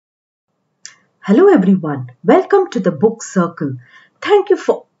Hello everyone, welcome to the Book Circle. Thank you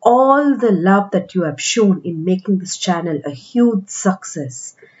for all the love that you have shown in making this channel a huge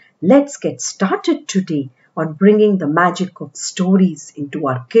success. Let's get started today on bringing the magic of stories into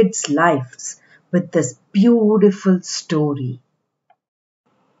our kids' lives with this beautiful story.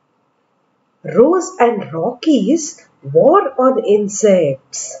 Rose and Rocky's War on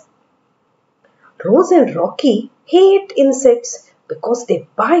Insects. Rose and Rocky hate insects because they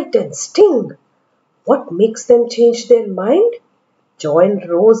bite and sting. What makes them change their mind? Join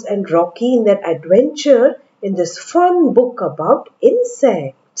Rose and Rocky in their adventure in this fun book about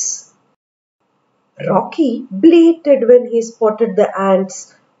insects. Rocky bleated when he spotted the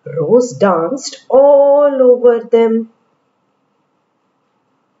ants. Rose danced all over them.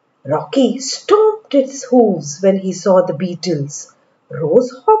 Rocky stomped its hooves when he saw the beetles.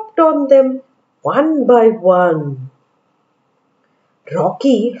 Rose hopped on them one by one.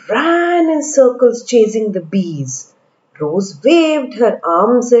 Rocky ran in circles chasing the bees. Rose waved her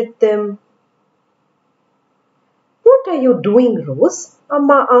arms at them. "What are you doing, Rose?"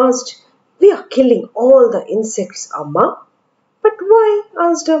 Amma asked. "We are killing all the insects, Amma." "But why?"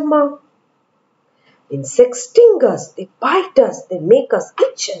 asked Amma. "Insects sting us, they bite us, they make us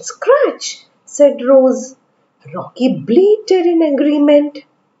itch and scratch," said Rose. Rocky bleated in agreement.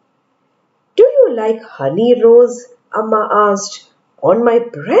 "Do you like honey, Rose?" Amma asked. "On my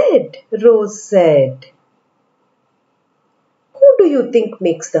bread," Rose said. "Who do you think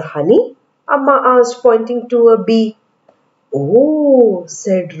makes the honey?" Amma asked, pointing to a bee. "Oh,"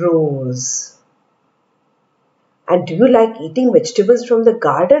 said Rose. "And do you like eating vegetables from the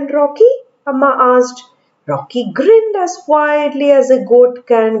garden, Rocky?" Amma asked. Rocky grinned as widely as a goat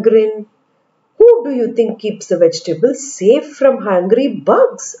can grin. "Who do you think keeps the vegetables safe from hungry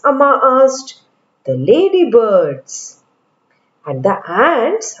bugs?" Amma asked. "The ladybirds." "And the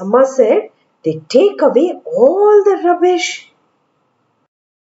ants," Amma said, "they take away all the rubbish."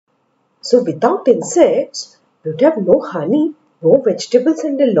 "So without insects, you'd have no honey, no vegetables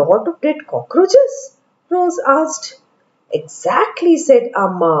and a lot of dead cockroaches?" Rose asked. "Exactly," said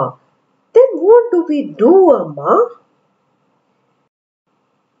Amma. "Then what do we do, Amma?"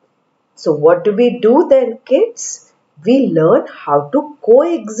 So what do we do then, kids? We learn how to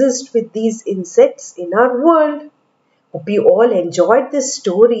coexist with these insects in our world. Hope you all enjoyed this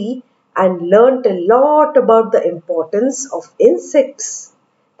story and learnt a lot about the importance of insects.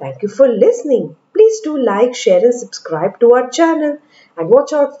 Thank you for listening. Please do like, share and subscribe to our channel and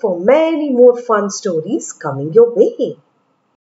watch out for many more fun stories coming your way.